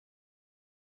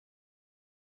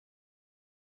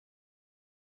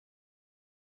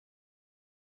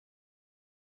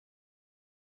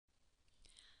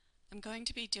I'm going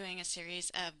to be doing a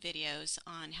series of videos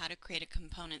on how to create a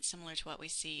component similar to what we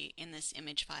see in this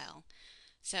image file.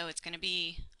 So it's going to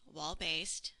be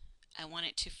wall-based. I want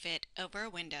it to fit over a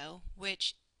window,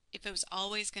 which if it was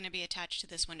always going to be attached to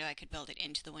this window, I could build it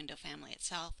into the window family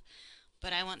itself.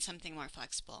 But I want something more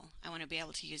flexible. I want to be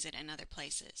able to use it in other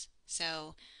places.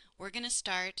 So we're going to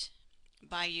start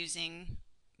by using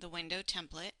the window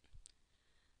template.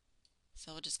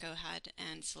 So we'll just go ahead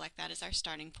and select that as our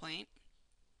starting point.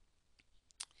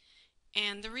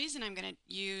 And the reason I'm going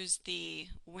to use the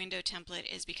window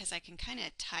template is because I can kind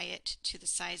of tie it to the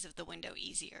size of the window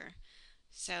easier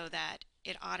so that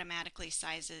it automatically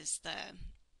sizes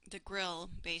the grill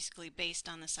basically based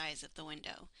on the size of the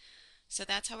window. So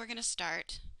that's how we're going to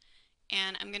start.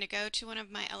 And I'm going to go to one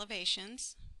of my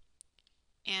elevations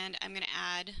and I'm going to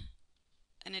add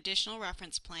an additional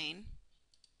reference plane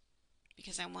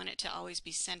because I want it to always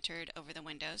be centered over the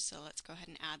window. So let's go ahead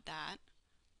and add that.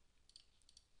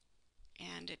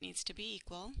 And it needs to be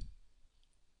equal.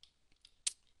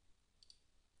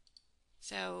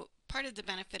 So part of the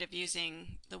benefit of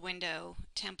using the window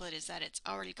template is that it's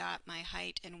already got my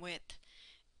height and width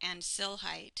and sill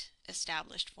height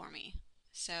established for me.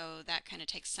 So that kind of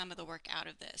takes some of the work out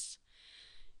of this.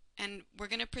 And we're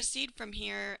going to proceed from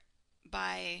here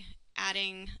by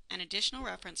adding an additional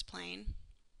reference plane.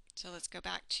 So let's go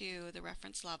back to the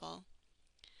reference level.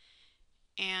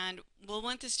 And we'll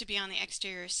want this to be on the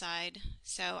exterior side,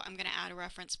 so I'm going to add a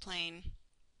reference plane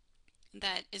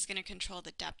that is going to control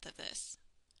the depth of this.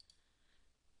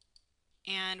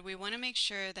 And we want to make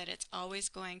sure that it's always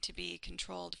going to be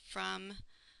controlled from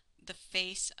the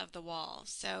face of the wall.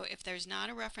 So if there's not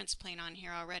a reference plane on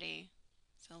here already,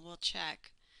 so we'll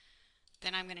check,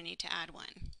 then I'm going to need to add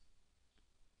one.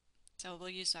 So we'll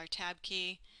use our tab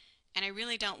key, and I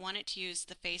really don't want it to use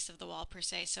the face of the wall per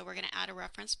se, so we're going to add a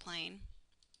reference plane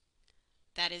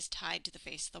that is tied to the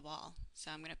face of the wall.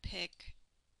 So I'm going to pick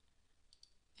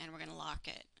and we're going to lock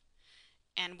it.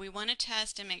 And we want to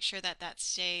test and make sure that that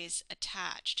stays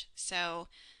attached. So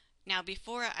now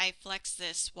before I flex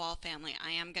this wall family,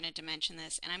 I am going to dimension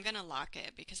this and I'm going to lock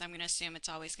it because I'm going to assume it's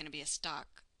always going to be a stock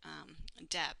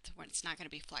depth when it's not going to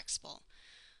be flexible.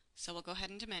 So we'll go ahead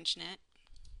and dimension it.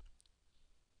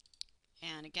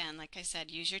 And again, like I said,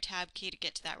 use your tab key to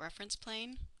get to that reference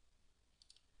plane.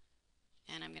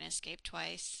 And I'm going to escape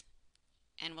twice,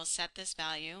 and we'll set this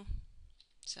value.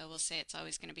 So we'll say it's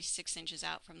always going to be 6 inches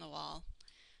out from the wall.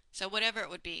 So whatever it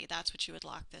would be, that's what you would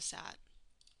lock this at.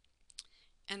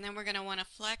 And then we're going to want to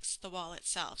flex the wall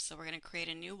itself. So we're going to create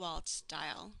a new wall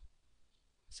style.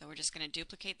 So we're just going to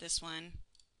duplicate this one,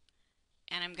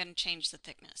 and I'm going to change the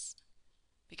thickness.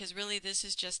 Because really this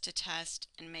is just to test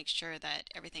and make sure that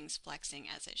everything's flexing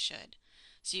as it should.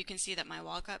 So you can see that my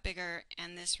wall got bigger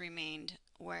and this remained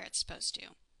where it's supposed to.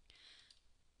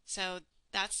 So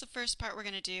that's the first part we're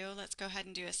going to do. Let's go ahead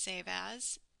and do a save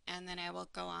as, and then I will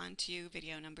go on to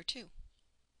video number 2.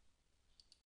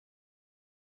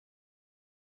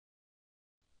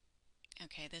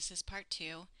 Okay, this is part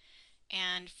 2.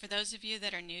 And for those of you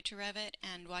that are new to Revit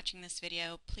and watching this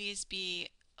video, please be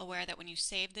aware that when you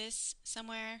save this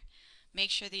somewhere, make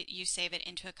sure that you save it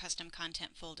into a custom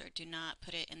content folder. Do not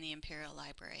put it in the Imperial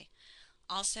Library.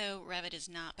 Also, Revit is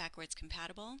not backwards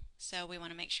compatible, so we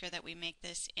want to make sure that we make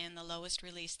this in the lowest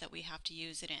release that we have to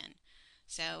use it in.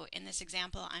 So in this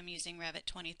example, I'm using Revit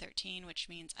 2013, which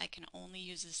means I can only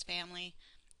use this family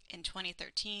in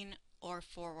 2013 or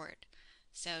forward.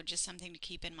 So just something to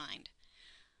keep in mind.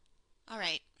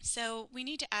 Alright, so we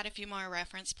need to add a few more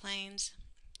reference planes.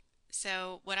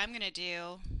 So what I'm going to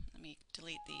do, let me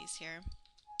delete these here,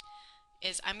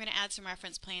 is I'm going to add some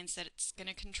reference planes that it's going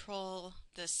to control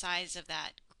the size of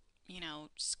that,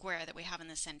 square that we have in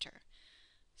the center.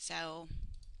 So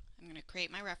I'm going to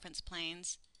create my reference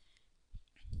planes.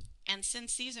 And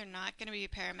since these are not going to be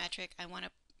parametric, I want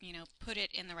to, put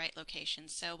it in the right location.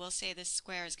 So we'll say this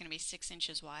square is going to be 6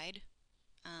 inches wide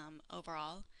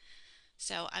overall.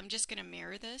 So I'm just going to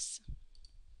mirror this.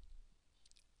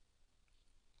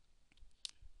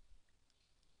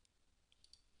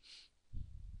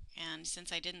 And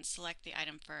since I didn't select the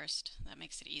item first, that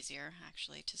makes it easier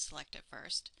actually to select it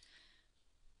first.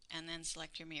 And then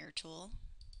select your mirror tool.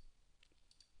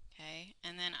 Okay,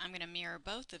 and then I'm going to mirror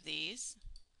both of these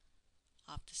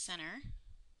off the center.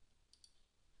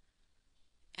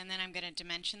 And then I'm going to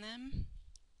dimension them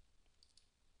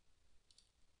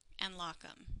and lock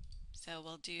them. So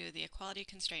we'll do the equality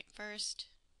constraint first,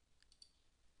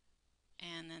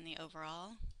 and then the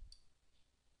overall,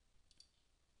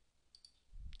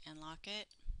 and lock it,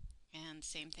 and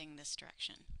same thing this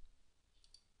direction.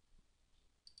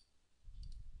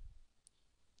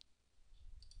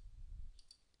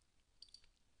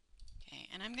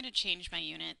 and I'm going to change my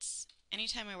units.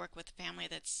 Anytime I work with a family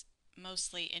that's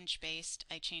mostly inch-based,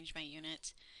 I change my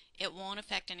units. It won't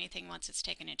affect anything once it's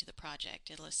taken into the project.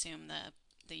 It'll assume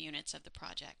the units of the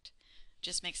project.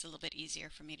 Just makes it a little bit easier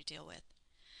for me to deal with.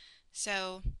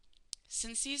 So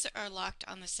since these are locked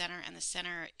on the center and the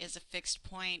center is a fixed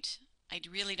point, I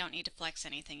really don't need to flex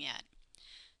anything yet.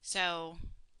 So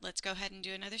let's go ahead and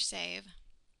do another save.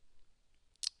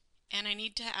 And I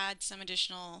need to add some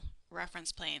additional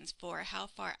reference planes for how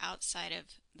far outside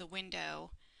of the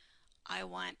window I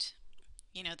want,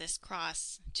 this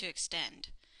cross to extend.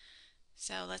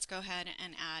 So let's go ahead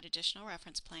and add additional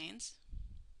reference planes.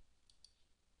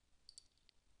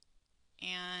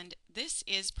 And this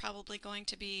is probably going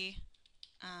to be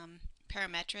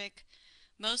parametric,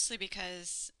 mostly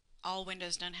because all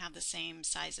windows don't have the same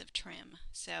size of trim.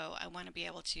 So I want to be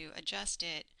able to adjust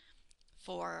it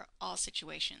for all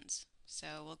situations.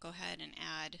 So we'll go ahead and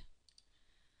add,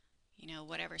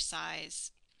 whatever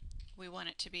size we want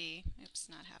it to be. Oops,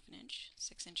 not half an inch,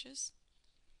 6 inches.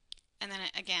 And then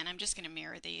again, I'm just going to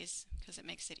mirror these because it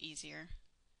makes it easier.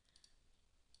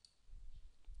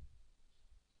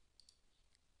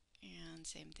 And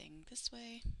same thing this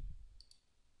way.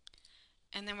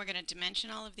 And then we're going to dimension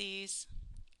all of these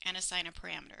and assign a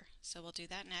parameter. So we'll do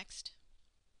that next.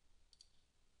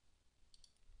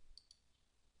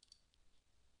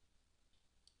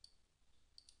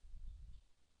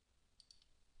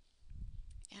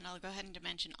 And I'll go ahead and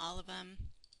dimension all of them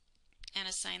and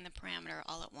assign the parameter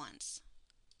all at once.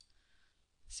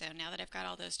 So now that I've got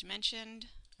all those dimensioned,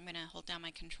 I'm going to hold down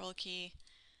my control key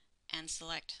and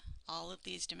select all of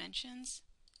these dimensions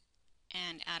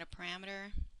and add a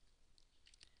parameter.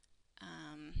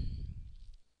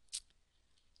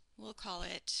 We'll call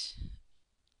it,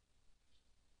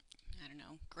 I don't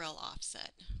know, grill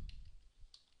offset.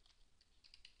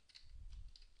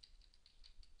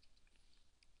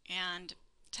 And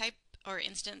type or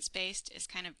instance based is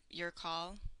kind of your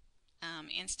call.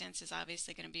 Instance is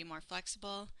obviously going to be more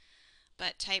flexible,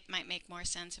 but type might make more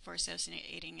sense if we're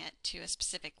associating it to a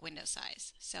specific window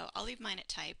size. So I'll leave mine at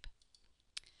type.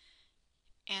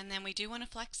 And then we do want to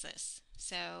flex this.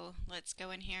 So let's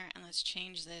go in here and let's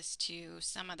change this to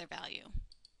some other value.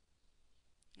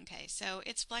 Okay, so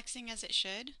it's flexing as it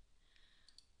should.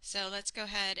 So let's go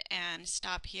ahead and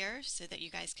stop here so that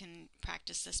you guys can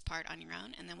practice this part on your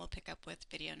own, and then we'll pick up with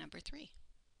video number 3.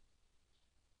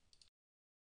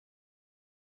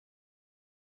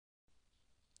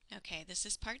 Okay, this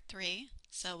is part 3,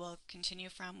 so we'll continue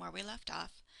from where we left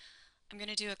off. I'm going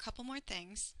to do a couple more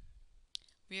things.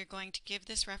 We are going to give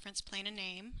this reference plane a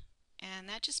name, and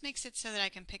that just makes it so that I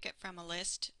can pick it from a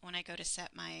list when I go to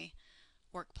set my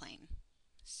work plane.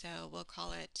 So we'll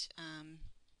call it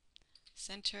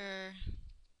center,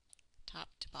 top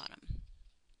to bottom.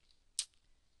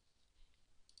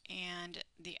 And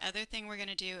the other thing we're going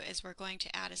to do is we're going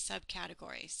to add a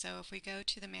subcategory. So if we go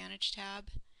to the Manage tab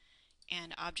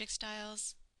and Object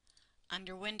Styles,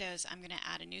 under Windows, I'm going to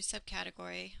add a new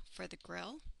subcategory for the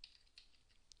grill.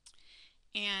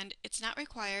 And it's not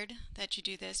required that you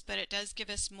do this, but it does give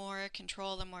us more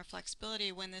control and more flexibility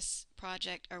when this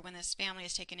project or when this family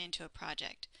is taken into a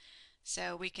project.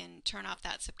 So we can turn off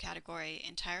that subcategory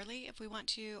entirely if we want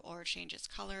to, or change its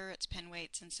color, its pen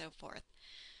weights, and so forth.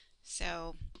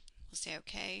 So we'll say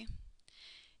OK.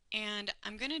 And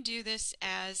I'm going to do this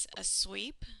as a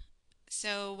sweep.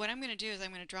 So what I'm going to do is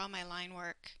I'm going to draw my line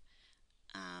work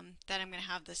that I'm going to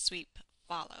have the sweep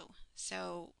follow.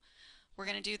 So we're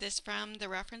going to do this from the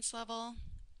reference level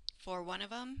for one of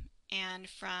them, and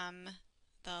from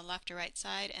the left or right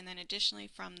side, and then additionally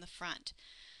from the front.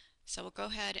 So we'll go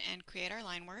ahead and create our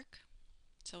line work.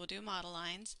 So we'll do model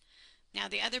lines. Now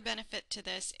the other benefit to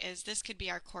this is this could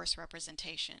be our coarse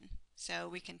representation. So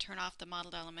we can turn off the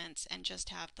modeled elements and just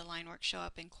have the line work show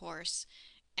up in coarse,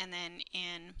 and then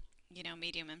in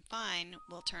medium and fine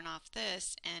we'll turn off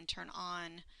this and turn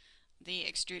on the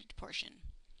extruded portion.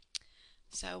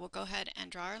 So we'll go ahead and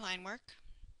draw our line work,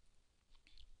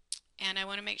 and I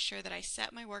want to make sure that I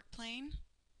set my work plane.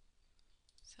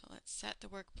 So let's set the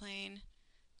work plane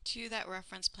to that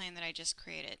reference plane that I just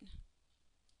created.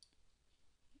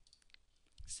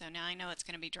 So now I know it's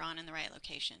going to be drawn in the right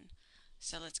location.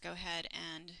 So let's go ahead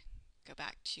and go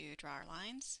back to draw our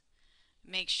lines.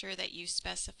 Make sure that you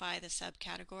specify the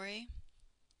subcategory.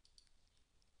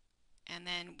 And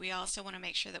then we also want to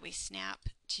make sure that we snap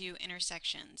to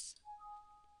intersections.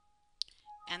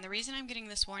 And the reason I'm getting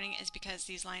this warning is because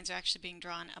these lines are actually being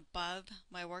drawn above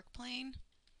my work plane.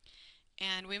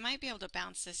 And we might be able to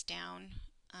bounce this down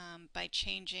by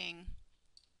changing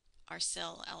our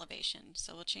sill elevation.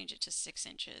 So we'll change it to 6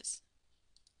 inches.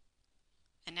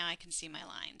 And now I can see my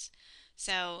lines.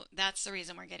 So that's the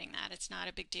reason we're getting that. It's not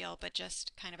a big deal, but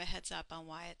just kind of a heads up on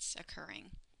why it's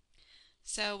occurring.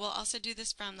 So we'll also do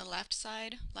this from the left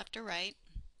side, left or right.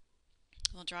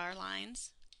 We'll draw our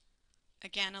lines,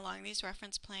 again along these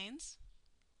reference planes.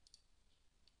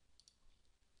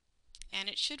 And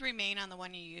it should remain on the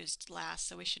one you used last,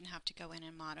 so we shouldn't have to go in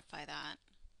and modify that.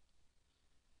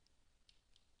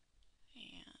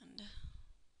 And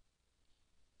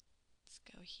let's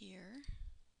go here.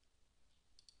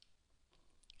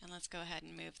 And let's go ahead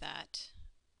and move that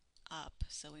up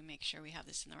so we make sure we have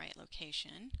this in the right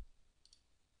location.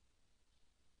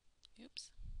 Oops.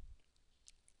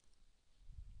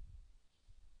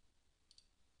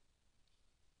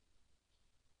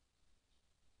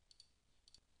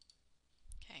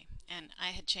 Okay, and I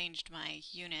had changed my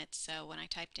unit, so when I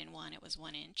typed in 1, it was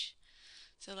 1 inch.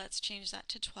 So let's change that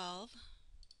to 12.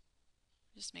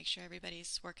 Just make sure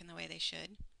everybody's working the way they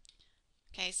should.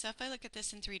 Okay, so if I look at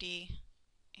this in 3D,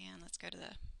 and let's go to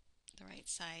the right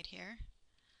side here.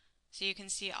 So you can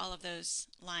see all of those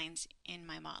lines in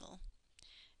my model.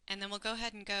 And then we'll go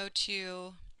ahead and go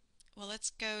to, well, let's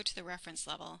go to the reference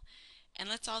level. And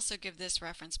let's also give this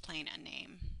reference plane a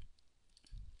name.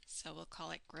 So we'll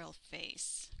call it grill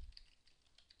face.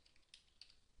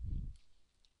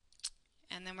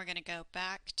 And then we're going to go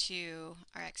back to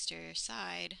our exterior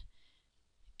side,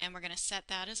 and we're going to set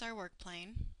that as our work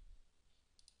plane.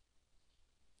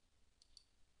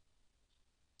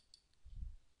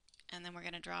 And then we're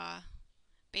going to draw,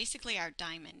 basically our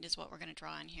diamond is what we're going to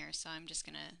draw in here. So I'm just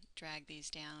going to drag these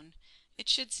down. It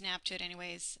should snap to it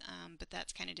anyways, but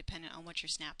that's kind of dependent on what your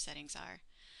snap settings are.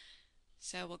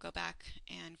 So we'll go back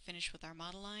and finish with our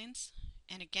model lines.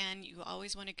 And again, you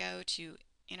always want to go to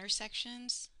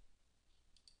intersections,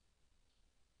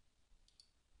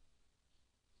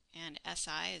 and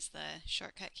SI is the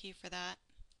shortcut key for that.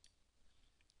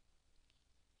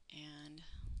 And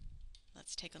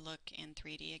let's take a look in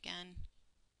 3D again.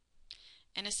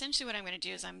 And essentially what I'm going to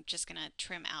do is I'm just going to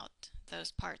trim out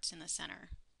those parts in the center.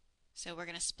 So we're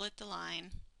going to split the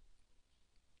line,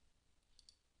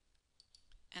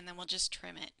 and then we'll just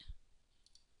trim it.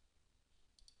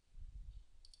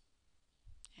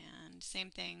 And same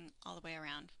thing all the way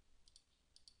around.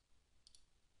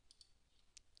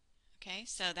 Okay,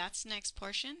 so that's the next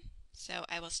portion. So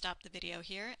I will stop the video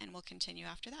here and we'll continue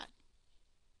after that.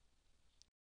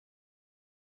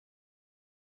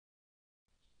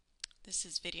 This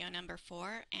is video number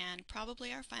 4 and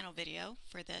probably our final video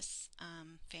for this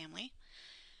family.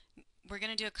 We're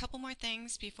going to do a couple more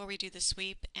things before we do the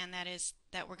sweep, and that is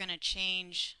that we're going to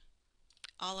change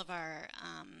all of our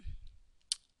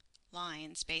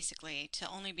lines basically to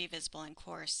only be visible in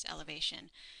coarse elevation.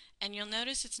 And you'll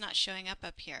notice it's not showing up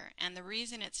here, and the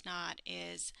reason it's not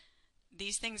is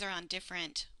these things are on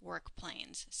different work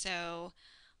planes. So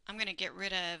I'm going to get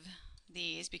rid of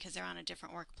these because they're on a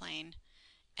different work plane,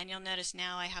 and you'll notice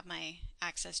now I have my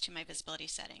access to my visibility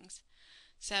settings.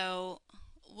 So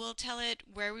we'll tell it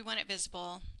where we want it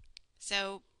visible.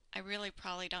 So I really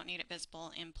probably don't need it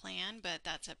visible in plan, but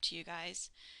that's up to you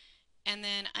guys. And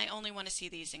then I only want to see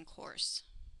these in coarse.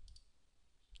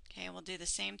 Okay, we'll do the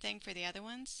same thing for the other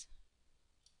ones.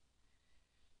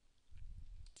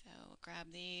 So we'll grab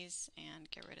these and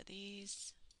get rid of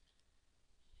these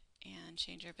and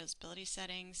change our visibility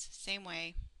settings. Same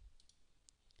way.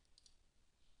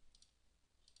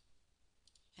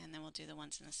 And then we'll do the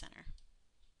ones in the center.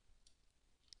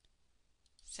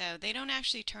 So they don't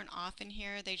actually turn off in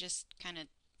here, they just kind of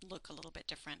look a little bit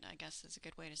different, I guess is a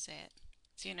good way to say it.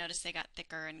 So you notice they got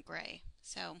thicker and gray.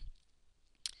 So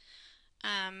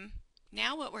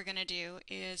now what we're going to do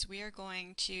is we are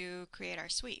going to create our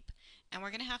sweep. And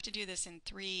we're going to have to do this in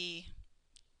three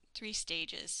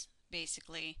stages,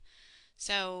 basically.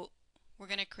 So we're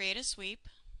going to create a sweep,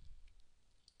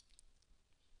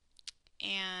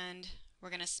 and we're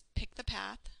going to pick the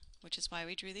path, which is why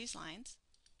we drew these lines.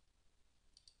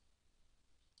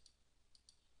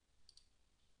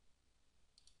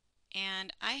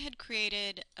 And I had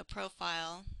created a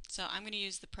profile, so I'm going to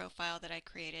use the profile that I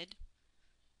created.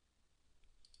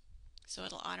 So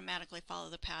it'll automatically follow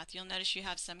the path. You'll notice you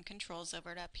have some controls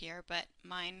over it up here, but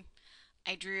mine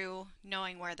I drew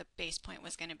knowing where the base point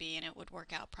was going to be, and it would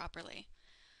work out properly.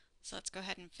 So let's go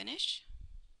ahead and finish.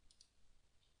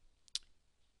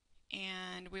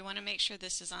 And we want to make sure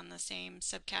this is on the same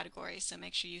subcategory, so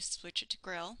make sure you switch it to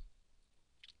grill.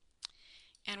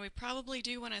 And we probably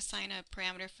do want to assign a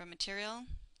parameter for material,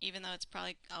 even though it's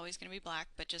probably always going to be black,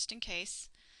 but just in case,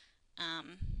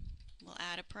 we'll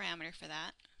add a parameter for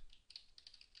that.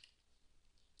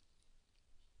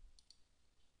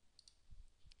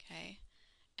 Okay,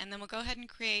 and then we'll go ahead and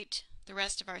create the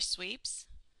rest of our sweeps.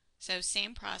 So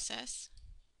same process,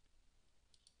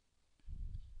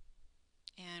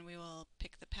 and we will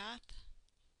pick the path.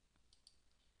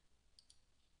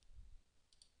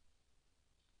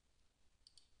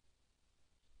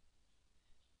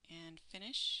 And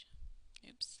finish.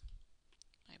 Oops,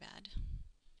 my bad.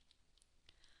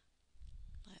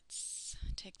 Let's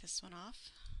take this one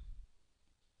off.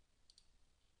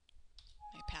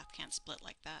 My path can't split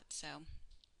like that, so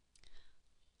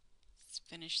let's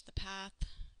finish the path,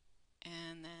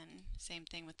 and then same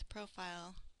thing with the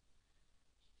profile,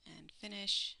 and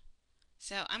finish.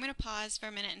 So I'm going to pause for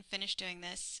a minute and finish doing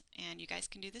this, and you guys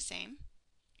can do the same.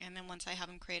 And then once I have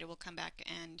them created, we'll come back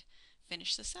and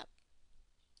finish this up.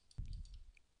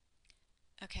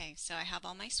 Okay, so I have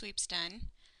all my sweeps done.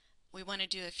 We want to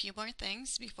do a few more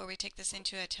things before we take this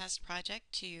into a test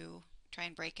project to try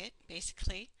and break it,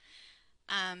 basically.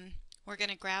 We're going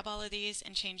to grab all of these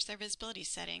and change their visibility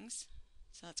settings.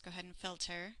 So let's go ahead and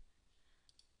filter.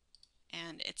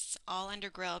 And it's all under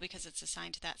grill because it's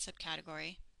assigned to that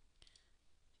subcategory.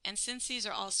 And since these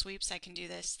are all sweeps, I can do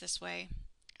this way.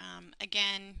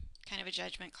 Again, kind of a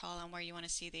judgment call on where you want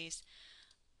to see these,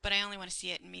 but I only want to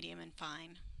see it in medium and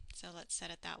fine. So let's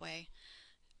set it that way.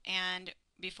 And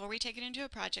before we take it into a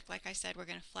project, like I said, we're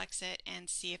going to flex it and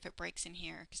see if it breaks in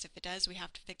here, because if it does, we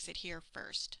have to fix it here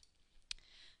first.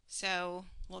 So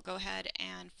we'll go ahead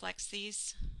and flex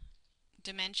these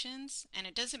dimensions, and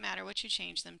it doesn't matter what you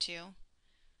change them to.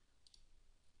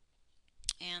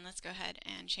 And let's go ahead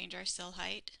and change our sill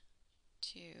height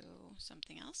to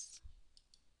something else.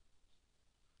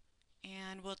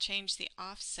 And we'll change the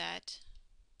offset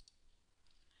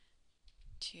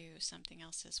to something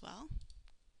else as well.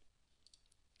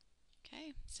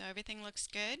 Okay, so everything looks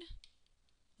good.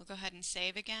 We'll go ahead and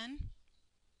save again.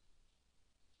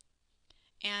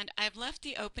 And I've left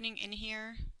the opening in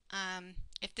here.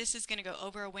 If this is going to go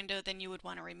over a window, then you would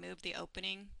want to remove the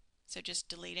opening. So just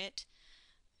delete it.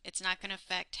 It's not going to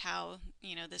affect how,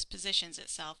 this positions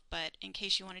itself, but in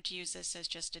case you wanted to use this as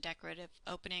just a decorative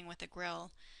opening with a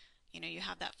grill, you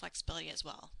have that flexibility as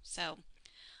well. So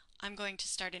I'm going to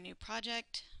start a new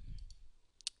project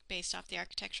based off the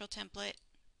architectural template.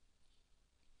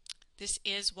 This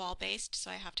is wall-based, so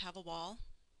I have to have a wall.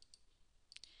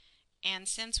 And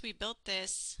since we built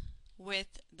this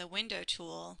with the window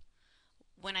tool,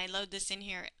 when I load this in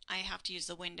here, I have to use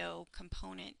the window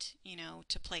component,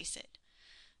 to place it.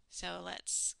 So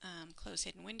let's close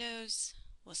hidden windows.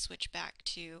 We'll switch back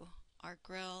to our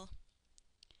grill,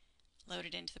 load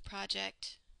it into the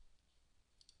project,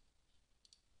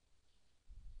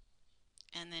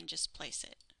 and then just place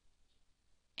it.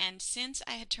 And since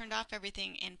I had turned off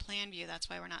everything in plan view, that's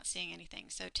why we're not seeing anything.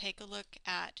 So take a look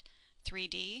at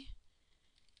 3D,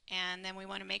 and then we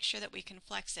want to make sure that we can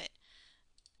flex it.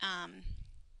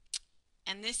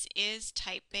 And this is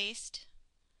type-based,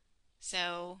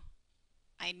 so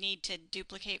I need to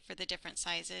duplicate for the different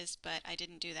sizes, but I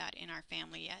didn't do that in our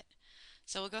family yet.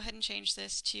 So we'll go ahead and change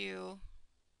this to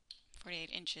 48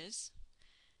 inches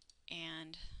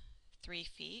and 3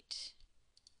 feet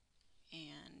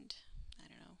and,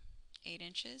 8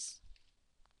 inches.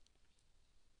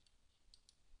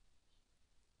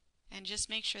 And just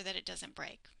make sure that it doesn't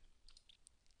break.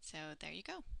 So there you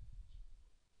go.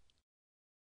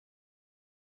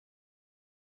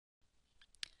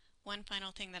 One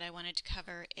final thing that I wanted to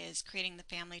cover is creating the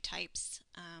family types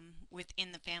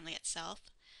within the family itself.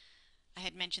 I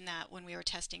had mentioned that when we were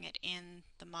testing it in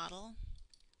the model,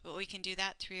 but we can do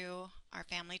that through our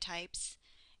family types,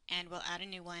 and we'll add a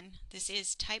new one. This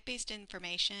is type-based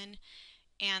information,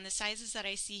 and the sizes that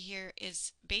I see here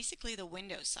is basically the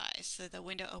window size, so the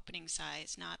window opening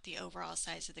size, not the overall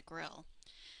size of the grill.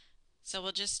 So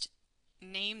we'll just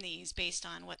name these based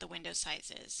on what the window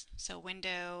size is. So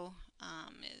window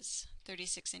is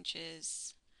 36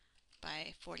 inches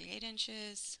by 48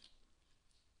 inches.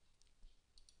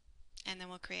 And then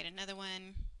we'll create another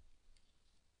one,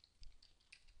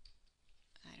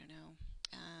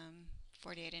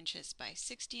 48 inches by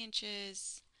 60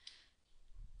 inches.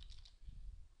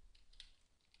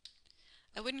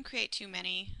 I wouldn't create too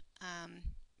many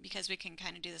because we can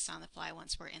kind of do this on the fly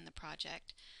once we're in the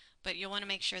project. But you'll want to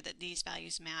make sure that these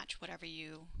values match whatever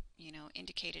you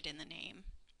indicated in the name.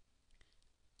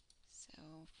 So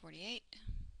 48,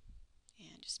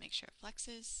 and just make sure it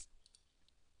flexes.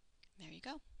 There you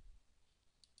go.